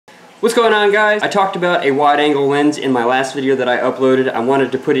What's going on, guys? I talked about a wide angle lens in my last video that I uploaded. I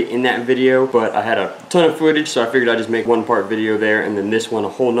wanted to put it in that video, but I had a ton of footage, so I figured I'd just make one part video there and then this one a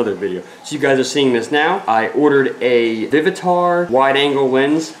whole nother video. So you guys are seeing this now. I ordered a Vivitar wide angle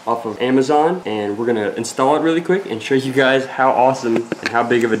lens off of Amazon, and we're gonna install it really quick and show you guys how awesome and how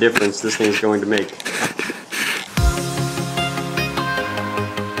big of a difference this thing is going to make.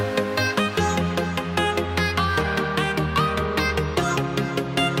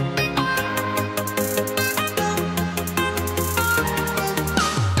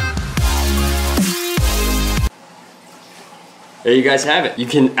 There you guys have it. You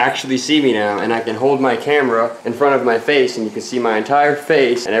can actually see me now, and I can hold my camera in front of my face and you can see my entire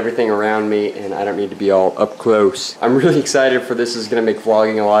face and everything around me, and I don't need to be all up close. I'm really excited for this. It's gonna make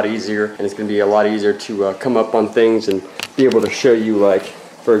vlogging a lot easier, and it's gonna be a lot easier to come up on things and be able to show you, like,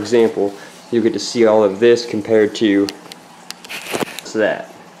 for example, you get to see all of this compared to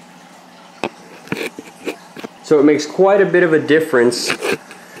that. So it makes quite a bit of a difference,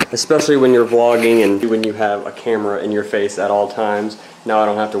 especially when you're vlogging and when you have a camera in your face at all times. Now I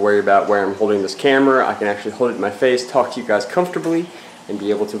don't have to worry about where I'm holding this camera. I can actually hold it in my face, talk to you guys comfortably, and be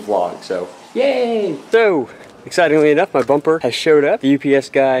able to vlog. So, yay! So, excitingly enough, my bumper has showed up. The UPS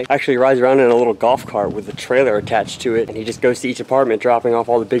guy actually rides around in a little golf cart with a trailer attached to it, and he just goes to each apartment dropping off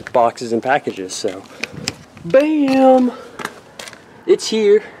all the big boxes and packages. So, bam! It's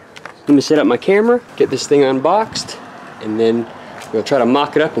here. I'm gonna set up my camera, get this thing unboxed, and then we'll try to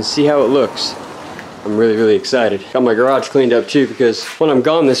mock it up and see how it looks. I'm really excited. Got my garage cleaned up too, because when I'm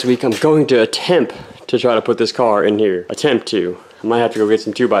gone this week, I'm going to attempt to try to put this car in here. Attempt to. I might have to go get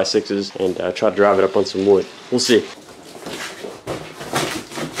some 2x6s and try to drive it up on some wood. We'll see.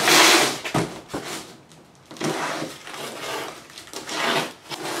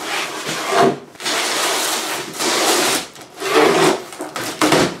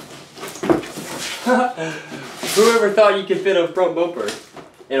 Whoever thought you could fit a front bumper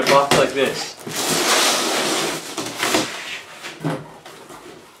in a box like this?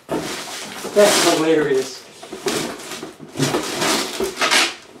 That's hilarious.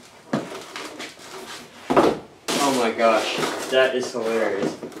 Oh my gosh, that is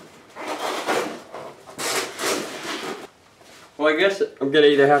hilarious. Well, I guess I'm gonna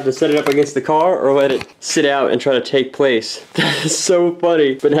either have to set it up against the car or let it sit out and try to take place. That is so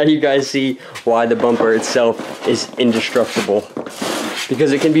funny. But now you guys see why the bumper itself is indestructible.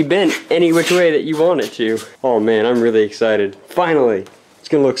 Because it can be bent any which way that you want it to. Oh man, I'm really excited. Finally, it's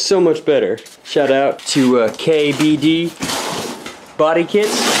gonna look so much better. Shout out to KBD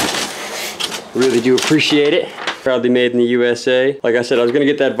Bodykits. Really do appreciate it. Proudly made in the USA. Like I said, I was gonna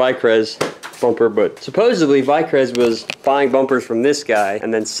get that Vicrez bumper, but supposedly Vicrez was buying bumpers from this guy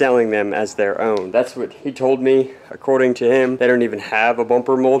and then selling them as their own. That's what he told me. According to him, they don't even have a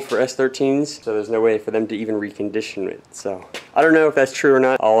bumper mold for S13s, so there's no way for them to even recondition it. So I don't know if that's true or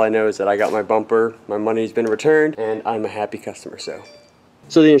not. All I know is that I got my bumper, my money's been returned, and I'm a happy customer. So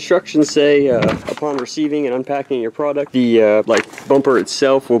the instructions say, upon receiving and unpacking your product, the bumper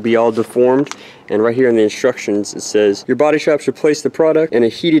itself will be all deformed. And right here in the instructions, it says, your body shop should place the product in a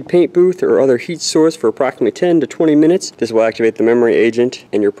heated paint booth or other heat source for approximately 10 to 20 minutes. This will activate the memory agent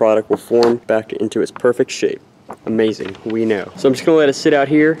and your product will form back into its perfect shape. Amazing, we know. So I'm just gonna let it sit out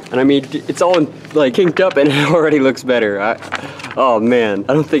here, and I mean, it's all like kinked up and it already looks better. Oh man,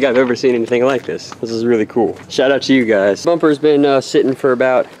 I don't think I've ever seen anything like this. This is really cool. Shout out to you guys. Bumper's been sitting for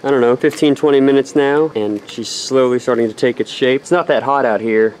about, I don't know, 15-20 minutes now, and she's slowly starting to take its shape. It's not that hot out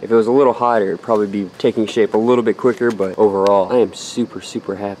here. If it was a little hotter, it'd probably be taking shape a little bit quicker, but overall, I am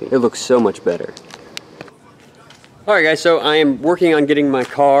super happy. It looks so much better. Alright guys, so I am working on getting my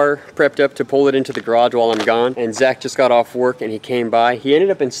car prepped up to pull it into the garage while I'm gone, and Zach just got off work and he came by. He ended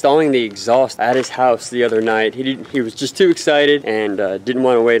up installing the exhaust at his house the other night. He was just too excited and didn't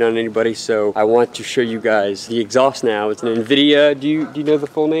want to wait on anybody, so I want to show you guys the exhaust now. It's an NVIDIA, do you know the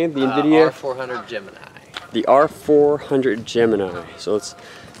full name? The NVIDIA? R400 Gemini. The R400 Gemini. So let's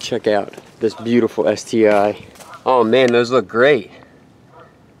check out this beautiful STI. Oh man, those look great.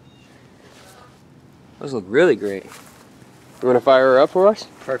 Those look really great. You want to fire her up for us?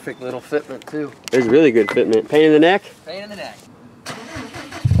 Perfect little fitment too. There's really good fitment. Pain in the neck? Pain in the neck.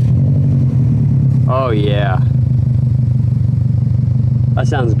 Oh yeah. That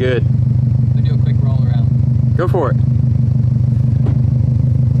sounds good. We do a quick roll around. Go for it.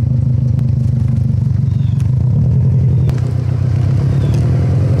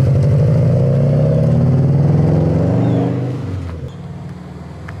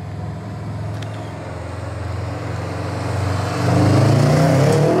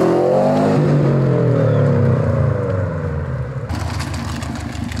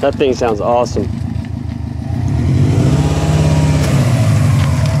 That thing sounds awesome.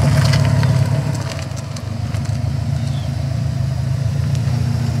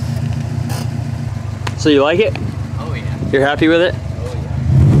 So you like it? Oh yeah. You're happy with it? Oh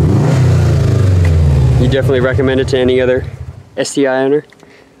You definitely recommend it to any other STI owner?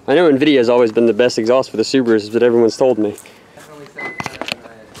 I know NVIDIA has always been the best exhaust for the Subarus, but everyone's told me. Definitely something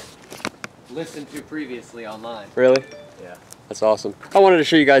that I listened to previously online. Really? Yeah. That's awesome. I wanted to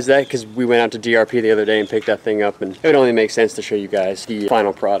show you guys that because we went out to DRP the other day and picked that thing up, and it would only make sense to show you guys the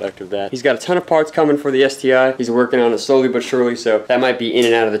final product of that. He's got a ton of parts coming for the STI. He's working on it slowly but surely, so that might be in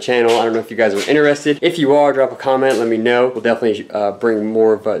and out of the channel. I don't know if you guys are interested. If you are, drop a comment, let me know. We'll definitely bring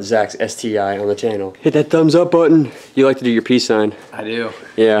more of Zach's STI on the channel. Hit that thumbs up button. You like to do your peace sign. I do.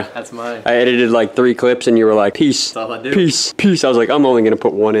 Yeah. That's mine. I edited like 3 clips and you were like, peace. That's all I do. Peace. Peace. I was like, I'm only going to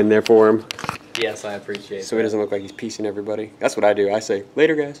put 1 in there for him. Yes, I appreciate So it doesn't look like he's piecing everybody. That's what I do. I say,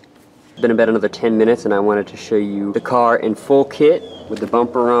 later guys. Been about another 10 minutes and I wanted to show you the car in full kit with the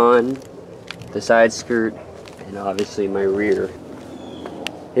bumper on, the side skirt, and obviously my rear.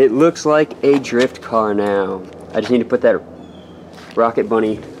 It looks like a drift car now. I just need to put that Rocket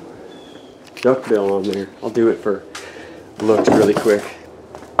Bunny duck bill on there. I'll do it for looks really quick.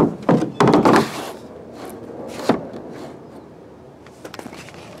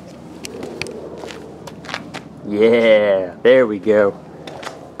 Yeah, there we go.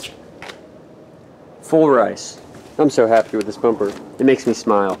 Full rice. I'm so happy with this bumper. It makes me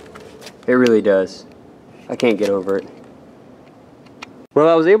smile. It really does. I can't get over it. Well,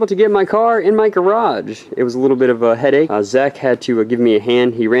 I was able to get my car in my garage. It was a little bit of a headache. Zach had to give me a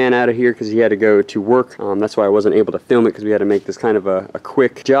hand. He ran out of here because he had to go to work. That's why I wasn't able to film it because we had to make this kind of a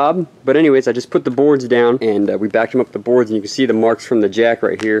quick job. But anyways, I just put the boards down and we backed them up the boards, and you can see the marks from the jack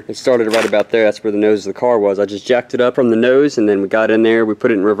right here. It started right about there. That's where the nose of the car was. I just jacked it up from the nose and then we got in there. We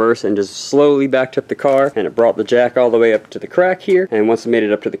put it in reverse and just slowly backed up the car, and it brought the jack all the way up to the crack here. And once it made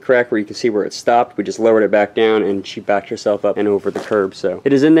it up to the crack where you can see where it stopped, we just lowered it back down and she backed herself up and over the curb. So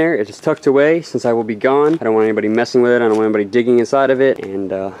it is in there. It is tucked away since I will be gone. I don't want anybody messing with it. I don't want anybody digging inside of it.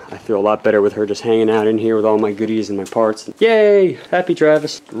 And I feel a lot better with her just hanging out in here with all my goodies and my parts. Yay! Happy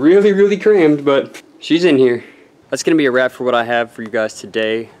Travis. Really, really crammed, but she's in here. That's going to be a wrap for what I have for you guys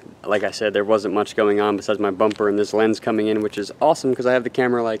today. Like I said, there wasn't much going on besides my bumper and this lens coming in, which is awesome because I have the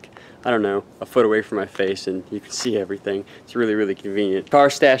camera like, I don't know, a foot away from my face and you can see everything. It's really, really convenient.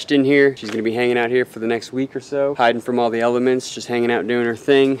 Car stashed in here. She's going to be hanging out here for the next week or so, hiding from all the elements, just hanging out doing her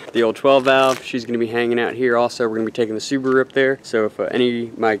thing. The old 12 valve, she's going to be hanging out here also. We're going to be taking the Subaru up there. So if any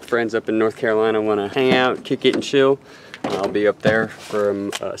of my friends up in North Carolina want to hang out, kick it and chill, I'll be up there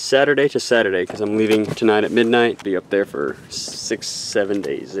from Saturday to Saturday because I'm leaving tonight at midnight. Be up there for 6-7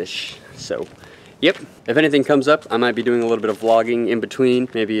 days-ish. So, yep. If anything comes up, I might be doing a little bit of vlogging in between.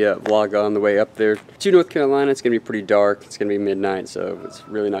 Maybe a vlog on the way up there to North Carolina. It's going to be pretty dark. It's going to be midnight, so it's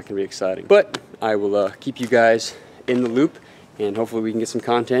really not going to be exciting. But I will keep you guys in the loop, and hopefully we can get some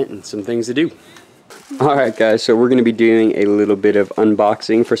content and some things to do. Alright guys, so we're going to be doing a little bit of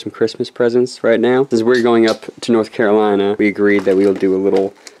unboxing for some Christmas presents right now. Since we're going up to North Carolina, we agreed that we'll do a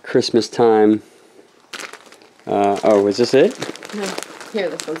little Christmas time. Oh, is this it? No. Here,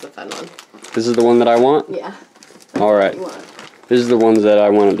 this one's a fun one. This is the one that I want? Yeah. Alright. This is the ones that I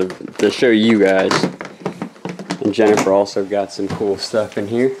wanted to show you guys. And Jennifer also got some cool stuff in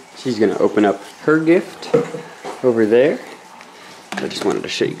here. She's going to open up her gift over there. I just wanted to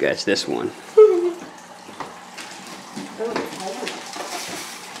show you guys this one.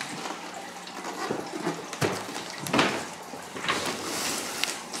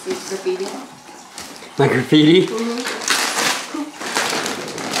 Graffiti. My graffiti? Mm-hmm.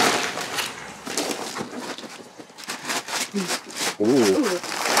 Ooh.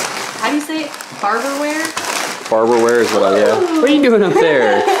 How do you say it? Barberware? Barberware is what I, yeah. What are you doing up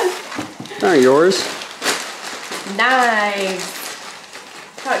there? Aren't yours? Knives.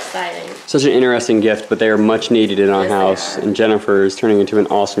 How exciting. Such an interesting gift, but they are much needed in our Yes, house. they are. And Jennifer is turning into an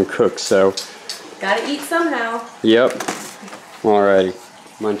awesome cook, so. Gotta eat somehow. Yep. Alrighty.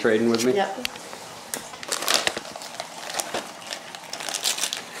 Mind trading with me? Yep.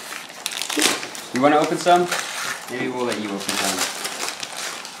 You want to open some? Maybe we'll let you open some.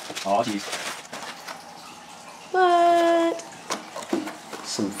 Oh, geez. What?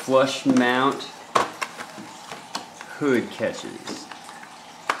 Some flush mount hood catchers.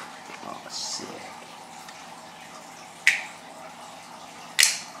 Oh, sick.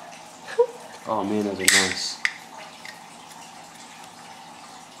 Oh man, those are nice.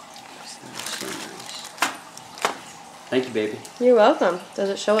 So nice. Thank you, baby. You're welcome. Does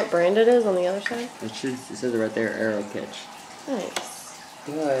it show what brand it is on the other side? It says it right there, Aerocatch. Nice.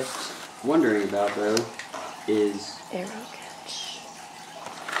 But wondering about though is Aerocatch.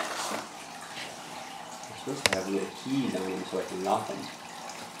 we're supposed to have little keys on them so I can lock them.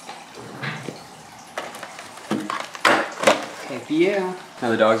 Heck yeah. Now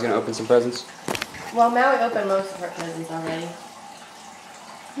the dog's gonna open some presents. Well, Maui opened most of her presents already.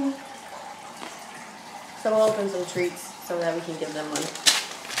 So we'll open some treats so that we can give them one.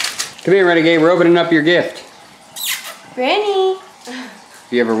 Come here, Renegade, we're opening up your gift. Granny! If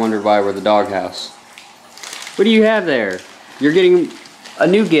you ever wondered why we're the doghouse. What do you have there? You're getting a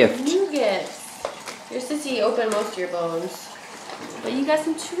new gift. New gifts. Your sissy opened most of your bones. But you got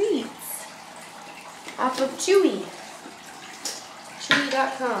some treats. Off of Chewy.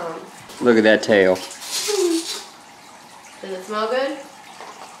 Chewy.com. Look at that tail. Does it smell good?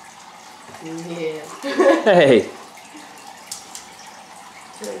 Yeah. Hey.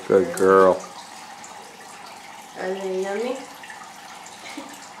 Good girl. Are they yummy?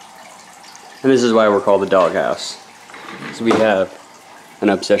 And this is why we're called the doghouse. So we have an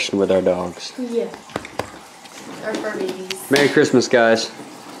obsession with our dogs. Yeah. Our fur babies. Merry Christmas, guys.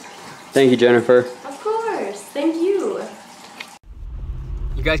 Thank you, Jennifer. Of course. Thank you.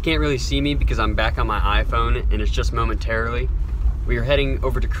 You guys can't really see me because I'm back on my iPhone and it's just momentarily. We are heading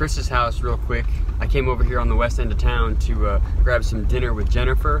over to Chris's house real quick. I came over here on the west end of town to grab some dinner with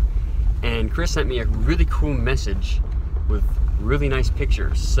Jennifer, and Chris sent me a really cool message with really nice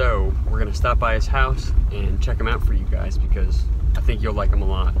pictures. So we're gonna stop by his house and check him out for you guys because I think you'll like him a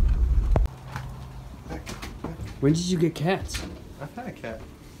lot. When did you get cats? I've had a cat.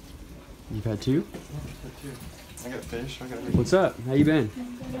 You've had two? Yeah, I've had two. I got fish. I got What's up? How you been?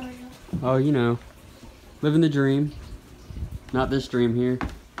 Oh, you know, living the dream. Not this dream here.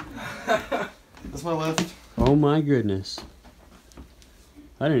 That's my lift. Oh my goodness.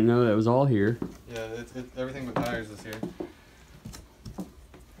 I didn't know that was all here. Yeah, it's everything but tires is here.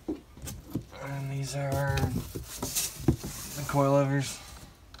 And these are the coilovers.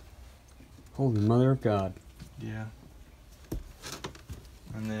 Holy mother of God. Yeah.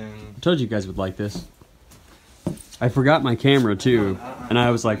 And then I told you guys would like this. I forgot my camera too, and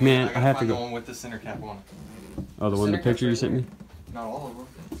I was like, man, I have to the go. one with the center cap on. Oh, the one, the picture you sent me? Not all of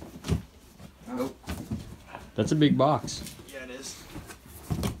them. Nope. That's a big box. Yeah, it is.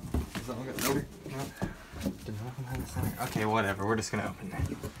 Does that one got no? Did not have the center. Okay, whatever. We're just gonna open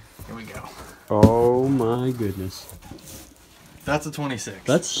it. Here we go. Oh my goodness. That's a 26.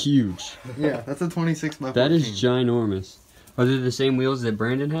 That's huge. Yeah, that's a 26 by 14. That is ginormous. Are they the same wheels that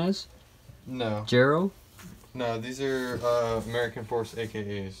Brandon has? No. Jero? No, these are American Force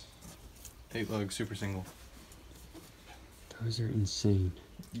AKAs. 8-lug super single. Those are insane.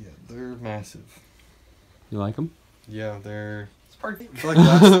 Yeah, they're massive. You like them? Yeah, they're. I feel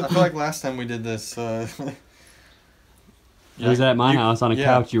like last time we did this. I was at my house on a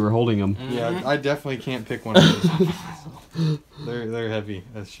couch. You were holding them. Yeah, I definitely can't pick one of those. They're heavy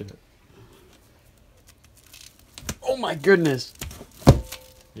as shit. Oh my goodness.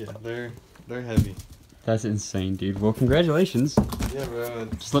 Yeah, they're heavy. That's insane, dude. Well, congratulations. Yeah, bro.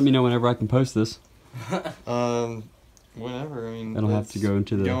 Just let me know whenever I can post this. Whenever. I mean, It'll have to go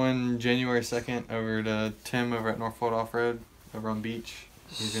into the... Going January 2nd over to Tim over at Northfield Off-Road over on Beach.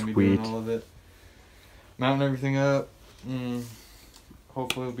 He's going to be Sweet. doing all of it. Mounting everything up.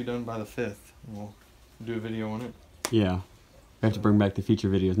 Hopefully it'll be done by the 5th. We'll do a video on it. Yeah. I have to bring back the feature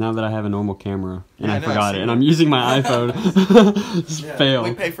videos now that I have a normal camera and Yeah, I I know, forgot I it see and that. I'm using my iPhone. Just fail.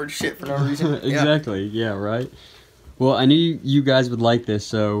 We pay for shit for no reason. Exactly. Yeah, right. Well, I knew you guys would like this,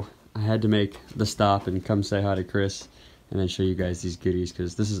 so I had to make the stop and come say hi to Chris and then show you guys these goodies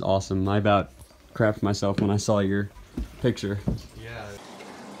because this is awesome. I about crapped myself when I saw your picture. Yeah.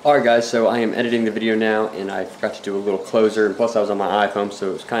 Alright guys, so I am editing the video now and I forgot to do a little closer, and plus I was on my iPhone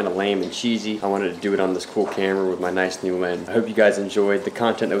so it was kind of lame and cheesy. I wanted to do it on this cool camera with my nice new lens. I hope you guys enjoyed the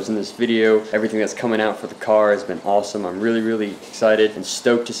content that was in this video. Everything that's coming out for the car has been awesome. I'm really excited and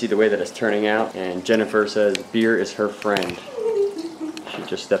stoked to see the way that it's turning out, and Jennifer says beer is her friend. She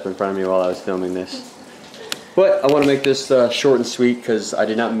just stepped in front of me while I was filming this. But I want to make this short and sweet because I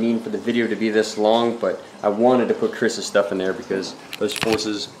did not mean for the video to be this long, but I wanted to put Chris's stuff in there because those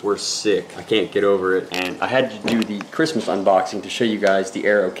forces were sick. I can't get over it, and I had to do the Christmas unboxing to show you guys the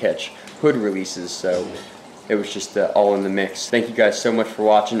Aerocatch hood releases, so it was just all in the mix. Thank you guys so much for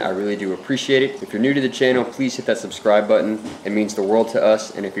watching. I really do appreciate it. If you're new to the channel, please hit that subscribe button. It means the world to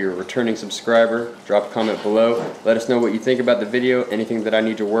us, and if you're a returning subscriber, drop a comment below. Let us know what you think about the video, anything that I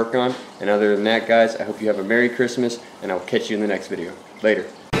need to work on, and other than that, guys, I hope you have a Merry Christmas, and I'll catch you in the next video. Later.